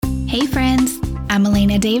Hey friends, I'm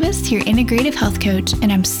Elena Davis, your integrative health coach, and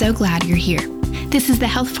I'm so glad you're here. This is the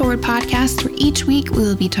Health Forward podcast, where each week we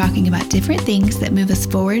will be talking about different things that move us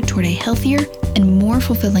forward toward a healthier and more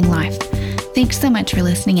fulfilling life. Thanks so much for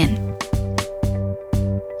listening in.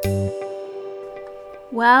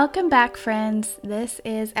 Welcome back, friends. This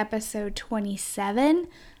is episode 27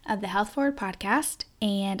 of the Health Forward podcast,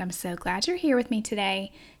 and I'm so glad you're here with me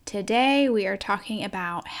today. Today we are talking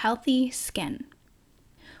about healthy skin.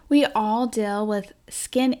 We all deal with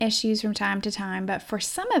skin issues from time to time, but for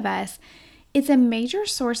some of us, it's a major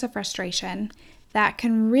source of frustration that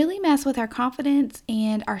can really mess with our confidence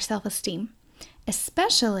and our self-esteem,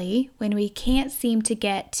 especially when we can't seem to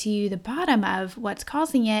get to the bottom of what's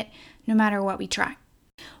causing it, no matter what we try.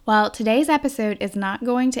 Well, today's episode is not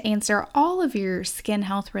going to answer all of your skin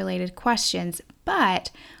health related questions,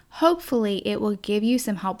 but hopefully it will give you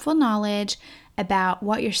some helpful knowledge about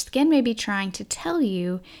what your skin may be trying to tell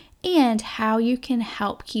you and how you can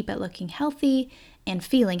help keep it looking healthy and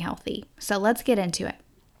feeling healthy. So let's get into it.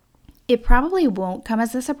 It probably won't come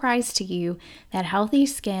as a surprise to you that healthy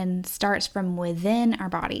skin starts from within our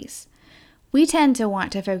bodies. We tend to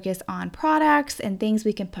want to focus on products and things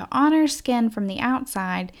we can put on our skin from the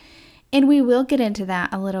outside, and we will get into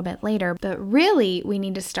that a little bit later, but really we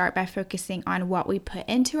need to start by focusing on what we put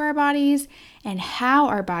into our bodies and how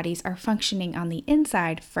our bodies are functioning on the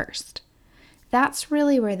inside first. That's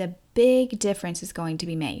really where the big difference is going to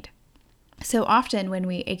be made. So often when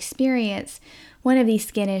we experience one of these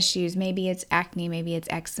skin issues, maybe it's acne, maybe it's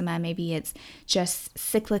eczema, maybe it's just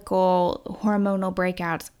cyclical hormonal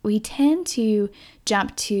breakouts, we tend to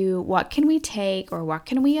jump to what can we take or what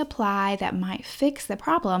can we apply that might fix the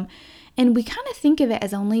problem. And we kind of think of it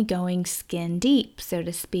as only going skin deep, so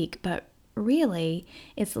to speak, but really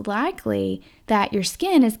it's likely that your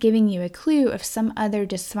skin is giving you a clue of some other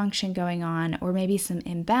dysfunction going on or maybe some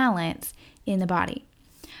imbalance in the body.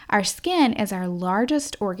 Our skin is our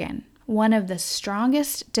largest organ, one of the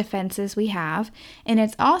strongest defenses we have, and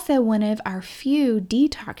it's also one of our few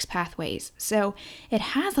detox pathways. So it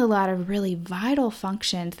has a lot of really vital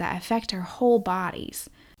functions that affect our whole bodies.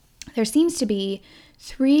 There seems to be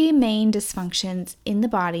 3 main dysfunctions in the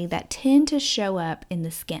body that tend to show up in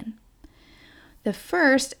the skin. The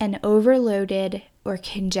first, an overloaded or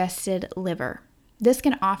congested liver. This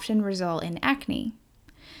can often result in acne.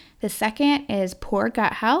 The second is poor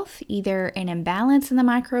gut health, either an imbalance in the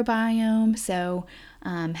microbiome, so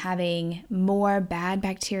having more bad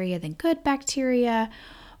bacteria than good bacteria,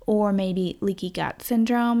 or maybe leaky gut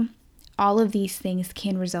syndrome. All of these things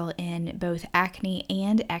can result in both acne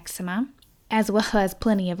and eczema, as well as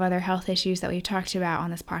plenty of other health issues that we've talked about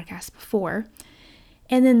on this podcast before.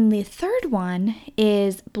 And then the third one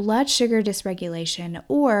is blood sugar dysregulation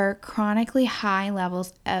or chronically high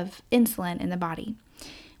levels of insulin in the body,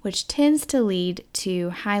 which tends to lead to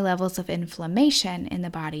high levels of inflammation in the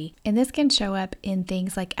body. And this can show up in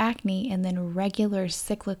things like acne and then regular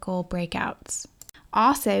cyclical breakouts.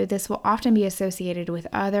 Also, this will often be associated with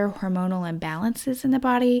other hormonal imbalances in the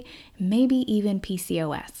body, maybe even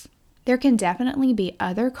PCOS. There can definitely be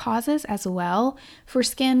other causes as well for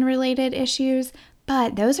skin-related issues,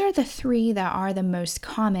 but those are the 3 that are the most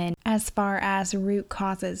common as far as root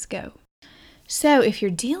causes go. So if you're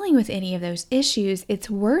dealing with any of those issues, it's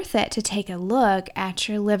worth it to take a look at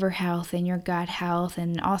your liver health and your gut health,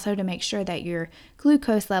 and also to make sure that your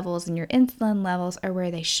glucose levels and your insulin levels are where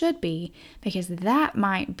they should be, because that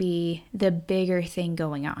might be the bigger thing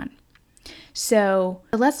going on. So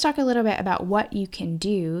let's talk a little bit about what you can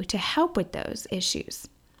do to help with those issues.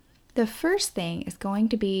 The first thing is going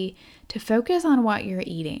to be to focus on what you're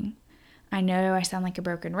eating. I know I sound like a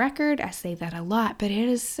broken record. I say that a lot, but it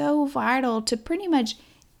is so vital to pretty much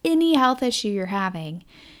any health issue you're having.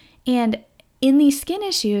 And in these skin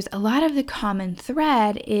issues, a lot of the common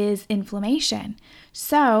thread is inflammation.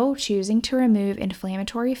 So choosing to remove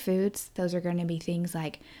inflammatory foods, those are going to be things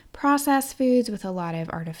like processed foods with a lot of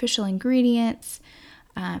artificial ingredients,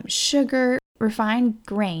 sugar, refined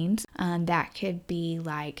grains, that could be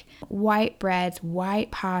like white breads,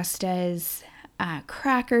 white pastas,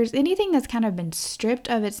 crackers, anything that's kind of been stripped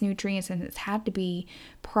of its nutrients and it's had to be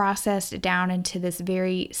processed down into this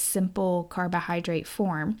very simple carbohydrate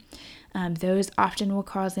form. Those often will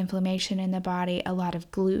cause inflammation in the body. A lot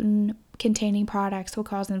of gluten-containing products will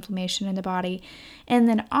cause inflammation in the body. And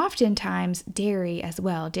then oftentimes dairy as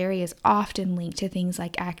well. Dairy is often linked to things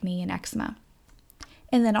like acne and eczema.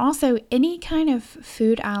 And then also any kind of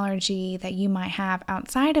food allergy that you might have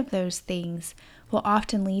outside of those things will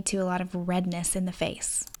often lead to a lot of redness in the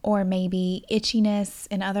face or maybe itchiness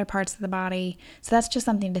in other parts of the body. So that's just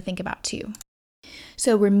something to think about too.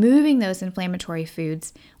 So removing those inflammatory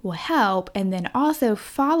foods will help, and then also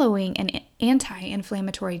following an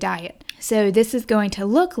anti-inflammatory diet. So this is going to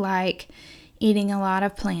look like eating a lot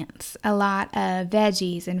of plants, a lot of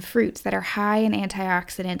veggies and fruits that are high in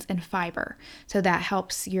antioxidants and fiber. So that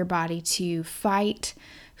helps your body to fight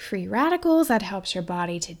free radicals, that helps your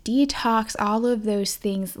body to detox. All of those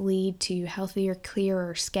things lead to healthier,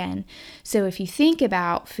 clearer skin. So if you think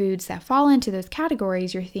about foods that fall into those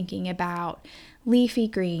categories, you're thinking about leafy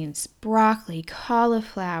greens, broccoli,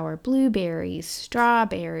 cauliflower, blueberries,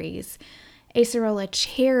 strawberries, acerola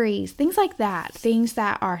cherries, things like that. Things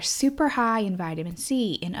that are super high in vitamin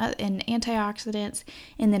C, in antioxidants,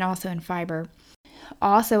 and then also in fiber.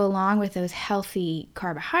 Also, along with those healthy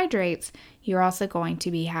carbohydrates, you're also going to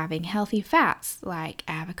be having healthy fats like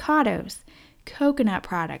avocados, coconut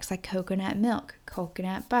products like coconut milk,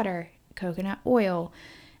 coconut butter, coconut oil,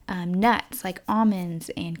 nuts like almonds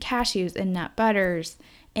and cashews and nut butters,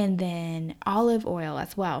 and then olive oil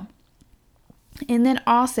as well. And then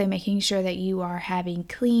also making sure that you are having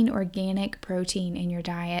clean organic protein in your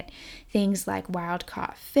diet. Things like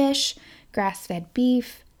wild-caught fish, grass-fed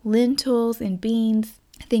beef, lentils and beans,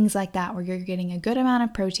 things like that, where you're getting a good amount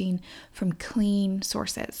of protein from clean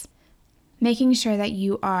sources. Making sure that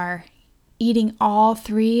you are eating all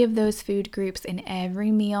three of those food groups in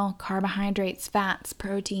every meal: carbohydrates, fats,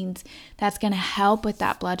 proteins. That's going to help with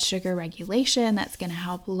that blood sugar regulation. That's going to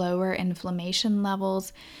help lower inflammation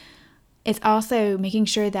levels. It's also making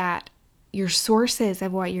sure that your sources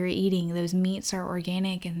of what you're eating, those meats are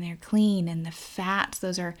organic and they're clean, and the fats,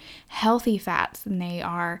 those are healthy fats, and they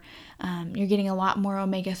are, you're getting a lot more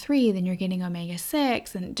omega-3 than you're getting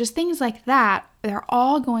omega-6, and just things like that. They're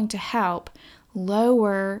all going to help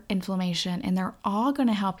lower inflammation, and they're all going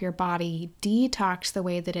to help your body detox the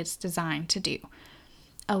way that it's designed to do.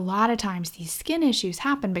 A lot of times these skin issues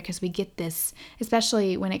happen because we get this,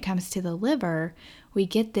 especially when it comes to the liver, we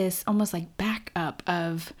get this almost like backup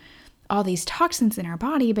of all these toxins in our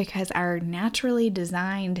body because our naturally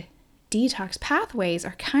designed detox pathways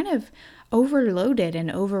are kind of overloaded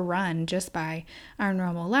and overrun just by our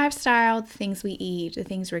normal lifestyle, the things we eat, the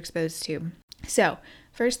things we're exposed to. So,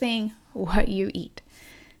 first thing, what you eat.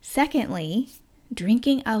 Secondly,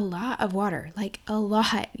 drinking a lot of water, like a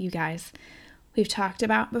lot, you guys. We've talked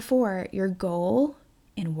about before, your goal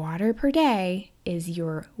in water per day is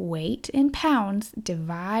your weight in pounds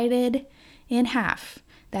divided in half.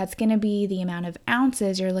 That's going to be the amount of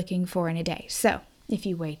ounces you're looking for in a day. So if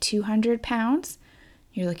you weigh 200 pounds,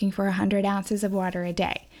 you're looking for 100 ounces of water a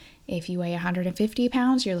day. If you weigh 150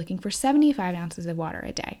 pounds, you're looking for 75 ounces of water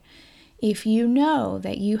a day. If you know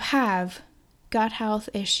that you have gut health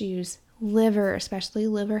issues, liver, especially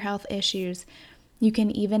liver health issues, you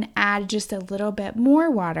can even add just a little bit more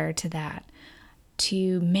water to that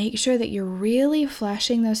to make sure that you're really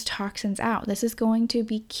flushing those toxins out. This is going to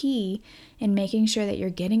be key in making sure that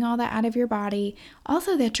you're getting all that out of your body.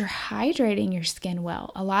 Also, that you're hydrating your skin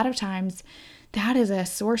well. A lot of times that is a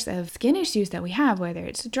source of skin issues that we have, whether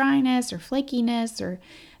it's dryness or flakiness or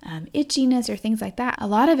itchiness or things like that. A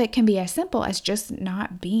lot of it can be as simple as just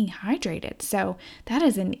not being hydrated. So that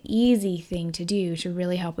is an easy thing to do to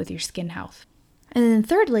really help with your skin health. And then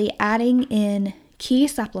thirdly, adding in key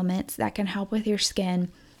supplements that can help with your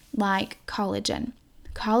skin, like collagen.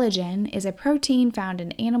 Collagen is a protein found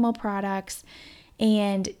in animal products,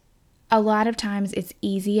 and a lot of times it's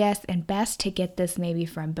easiest and best to get this maybe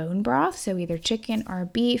from bone broth, so either chicken or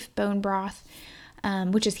beef bone broth,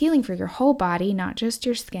 which is healing for your whole body, not just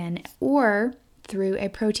your skin, or through a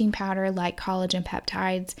protein powder like collagen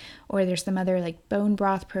peptides, or there's some other like bone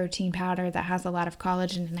broth protein powder that has a lot of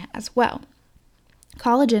collagen in it as well.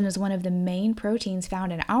 Collagen is one of the main proteins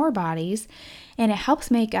found in our bodies, and it helps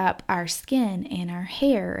make up our skin and our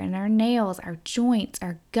hair and our nails, our joints,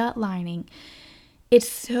 our gut lining. It's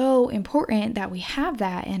so important that we have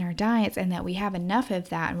that in our diets and that we have enough of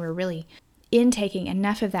that, and we're really intaking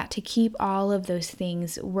enough of that to keep all of those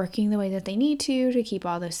things working the way that they need to keep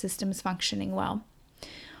all those systems functioning well.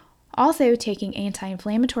 Also, taking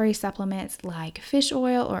anti-inflammatory supplements like fish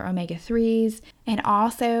oil or omega-3s, and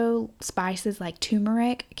also spices like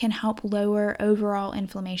turmeric can help lower overall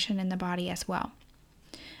inflammation in the body as well.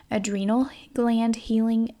 Adrenal gland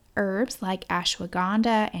healing herbs like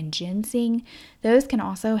ashwagandha and ginseng, those can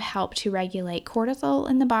also help to regulate cortisol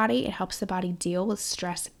in the body. It helps the body deal with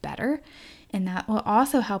stress better, and that will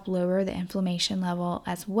also help lower the inflammation level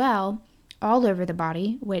as well all over the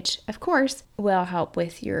body, which of course will help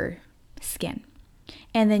with your skin.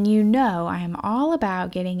 And then I am all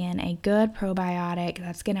about getting in a good probiotic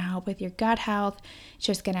that's going to help with your gut health. It's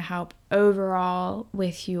just going to help overall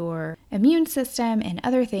with your immune system and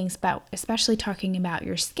other things, but especially talking about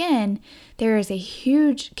your skin, there is a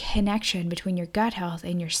huge connection between your gut health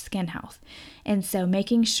and your skin health. And so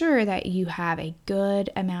making sure that you have a good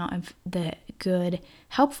amount of the good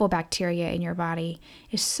helpful bacteria in your body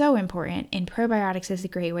is so important, and probiotics is a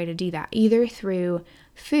great way to do that, either through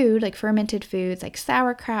food like fermented foods like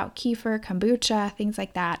sauerkraut, kefir, kombucha, things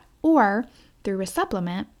like that, or through a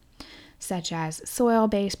supplement such as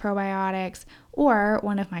soil-based probiotics, or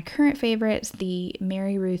one of my current favorites, the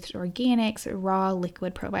Mary Ruth's Organics raw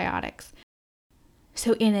liquid probiotics.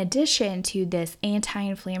 So in addition to this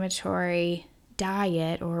anti-inflammatory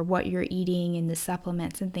diet or what you're eating in the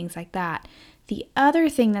supplements and things like that, the other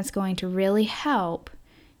thing that's going to really help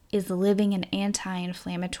is living an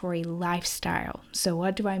anti-inflammatory lifestyle. So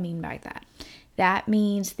what do I mean by that? That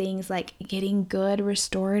means things like getting good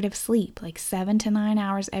restorative sleep, like 7 to 9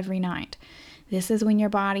 hours every night. This is when your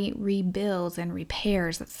body rebuilds and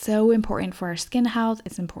repairs. It's so important for our skin health.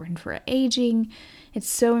 It's important for aging. It's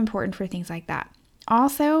so important for things like that.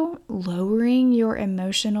 Also, lowering your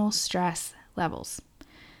emotional stress levels.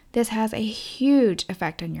 This has a huge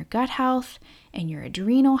effect on your gut health and your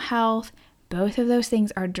adrenal health. Both of those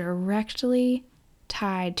things are directly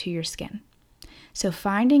tied to your skin. So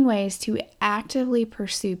finding ways to actively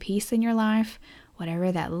pursue peace in your life,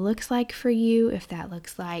 whatever that looks like for you, if that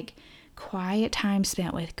looks like quiet time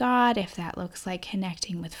spent with God, if that looks like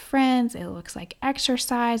connecting with friends, it looks like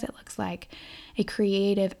exercise, it looks like a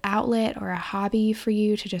creative outlet or a hobby for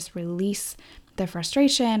you to just release the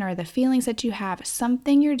frustration or the feelings that you have,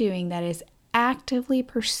 something you're doing that is actively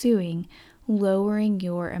pursuing lowering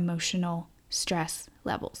your emotional stress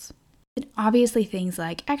levels. And obviously things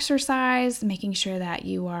like exercise, making sure that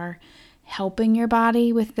you are helping your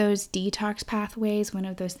body with those detox pathways. One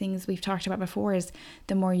of those things we've talked about before is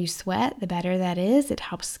the more you sweat, the better that is. It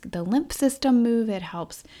helps the lymph system move. It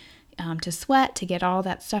helps to sweat, to get all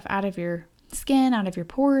that stuff out of your skin, out of your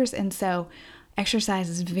pores. And so exercise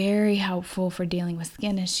is very helpful for dealing with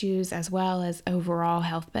skin issues as well as overall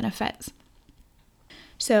health benefits.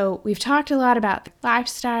 So we've talked a lot about the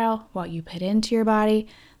lifestyle, what you put into your body.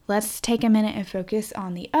 Let's take a minute and focus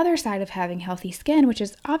on the other side of having healthy skin, which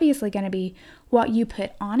is obviously going to be what you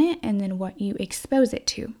put on it and then what you expose it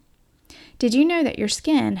to. Did you know that your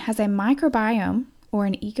skin has a microbiome or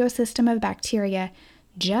an ecosystem of bacteria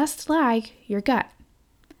just like your gut?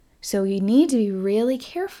 So you need to be really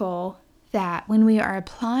careful that when we are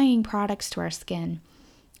applying products to our skin,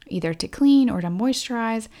 either to clean or to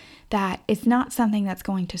moisturize, that it's not something that's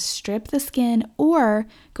going to strip the skin or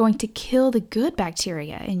going to kill the good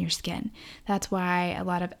bacteria in your skin. That's why a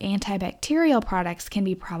lot of antibacterial products can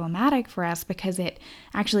be problematic for us, because it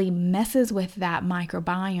actually messes with that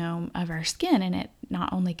microbiome of our skin, and it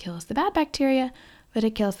not only kills the bad bacteria, but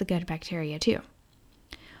it kills the good bacteria too.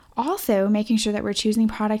 Also, making sure that we're choosing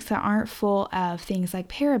products that aren't full of things like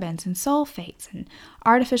parabens and sulfates and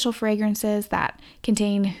artificial fragrances that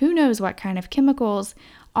contain who knows what kind of chemicals.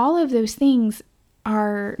 All of those things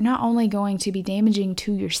are not only going to be damaging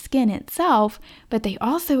to your skin itself, but they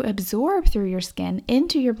also absorb through your skin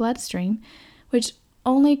into your bloodstream, which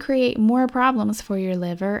only create more problems for your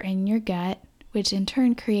liver and your gut, which in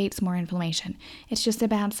turn creates more inflammation. It's just a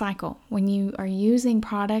bad cycle. When you are using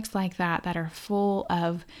products like that that are full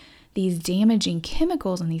of these damaging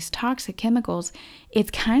chemicals and these toxic chemicals, it's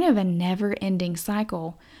kind of a never-ending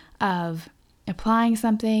cycle of applying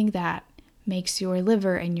something that makes your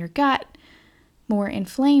liver and your gut more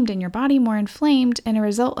inflamed and your body more inflamed, and a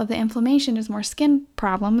result of the inflammation is more skin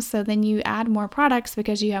problems. So then you add more products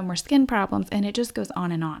because you have more skin problems, and it just goes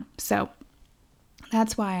on and on. So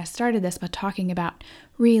that's why I started this by talking about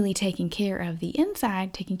really taking care of the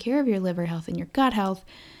inside, taking care of your liver health and your gut health.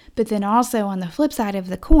 But then also on the flip side of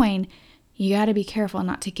the coin, you got to be careful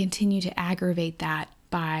not to continue to aggravate that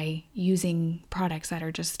by using products that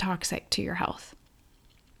are just toxic to your health.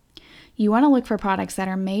 You want to look for products that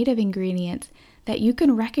are made of ingredients that you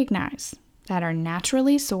can recognize, that are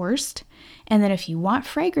naturally sourced. And then if you want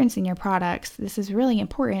fragrance in your products, this is really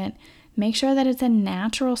important. Make sure that it's a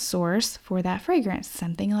natural source for that fragrance,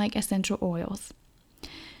 something like essential oils.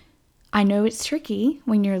 I know it's tricky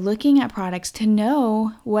when you're looking at products to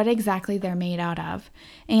know what exactly they're made out of.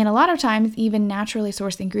 And a lot of times, even naturally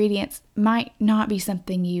sourced ingredients might not be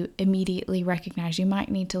something you immediately recognize. You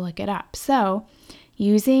might need to look it up. So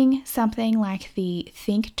using something like the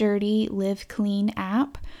Think Dirty, Live Clean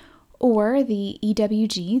app, or the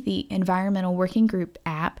EWG, the Environmental Working Group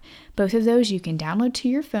app, both of those you can download to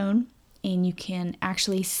your phone. and you can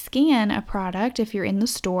actually scan a product if you're in the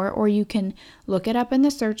store, or you can look it up in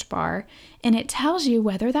the search bar, and it tells you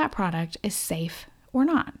whether that product is safe or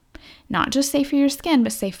not. Not just safe for your skin,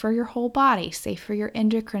 but safe for your whole body, safe for your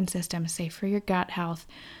endocrine system, safe for your gut health,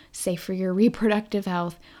 safe for your reproductive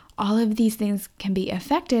health. All of these things can be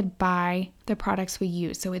affected by the products we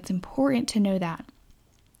use, so it's important to know that.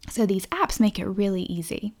 So these apps make it really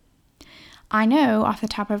easy. I know off the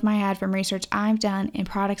top of my head from research I've done in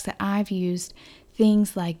products that I've used,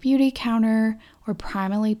 things like Beauty Counter or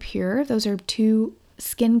Primally Pure. Those are two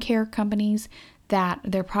skincare companies that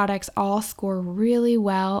their products all score really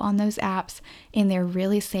well on those apps, and they're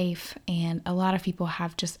really safe. And a lot of people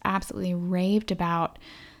have just absolutely raved about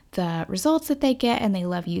the results that they get, and they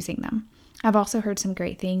love using them. I've also heard some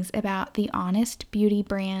great things about the Honest Beauty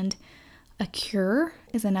brand. Acure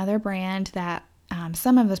is another brand that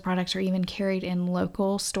some of those products are even carried in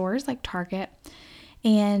local stores like Target.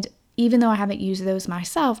 And even though I haven't used those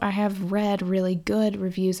myself, I have read really good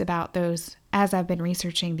reviews about those as I've been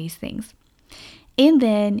researching these things. And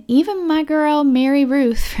then even my girl, Mary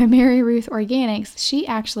Ruth from Mary Ruth Organics, she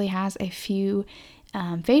actually has a few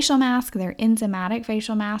facial masks. They're enzymatic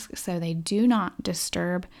facial masks, so they do not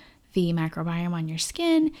disturb the microbiome on your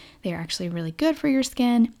skin. They're actually really good for your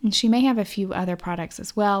skin. And she may have a few other products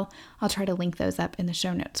as well. I'll try to link those up in the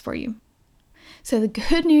show notes for you. So the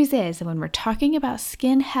good news is that when we're talking about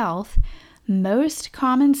skin health, most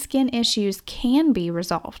common skin issues can be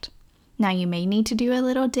resolved. Now, you may need to do a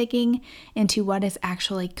little digging into what is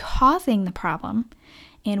actually causing the problem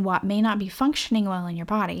and what may not be functioning well in your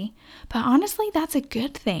body. But honestly, that's a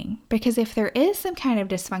good thing, because if there is some kind of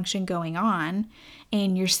dysfunction going on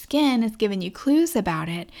and your skin is giving you clues about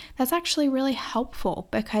it, that's actually really helpful,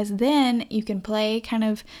 because then you can play kind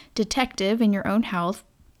of detective in your own health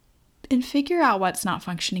and figure out what's not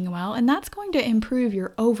functioning well. And that's going to improve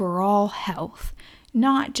your overall health,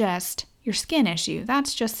 not just your skin issue.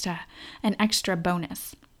 That's just an extra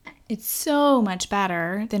bonus. It's so much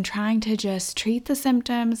better than trying to just treat the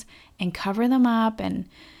symptoms and cover them up and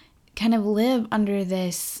kind of live under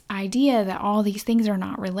this idea that all these things are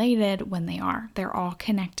not related when they are. They're all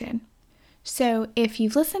connected. So if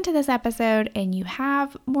you've listened to this episode and you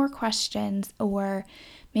have more questions, or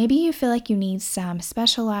maybe you feel like you need some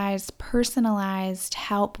specialized, personalized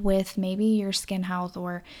help with maybe your skin health,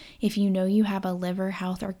 or if you know you have a liver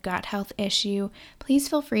health or gut health issue, please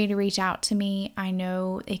feel free to reach out to me. I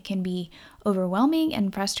know it can be overwhelming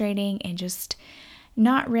and frustrating and just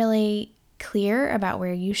not really clear about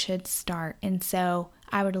where you should start. And so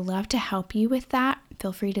I would love to help you with that.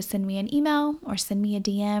 Feel free to send me an email or send me a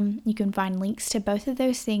DM. You can find links to both of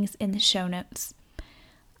those things in the show notes.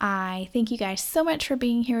 I thank you guys so much for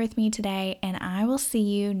being here with me today, and I will see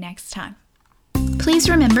you next time. Please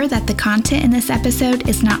remember that the content in this episode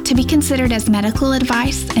is not to be considered as medical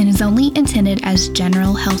advice and is only intended as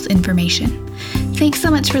general health information. Thanks so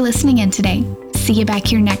much for listening in today. See you back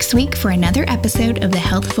here next week for another episode of the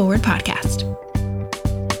Health Forward Podcast.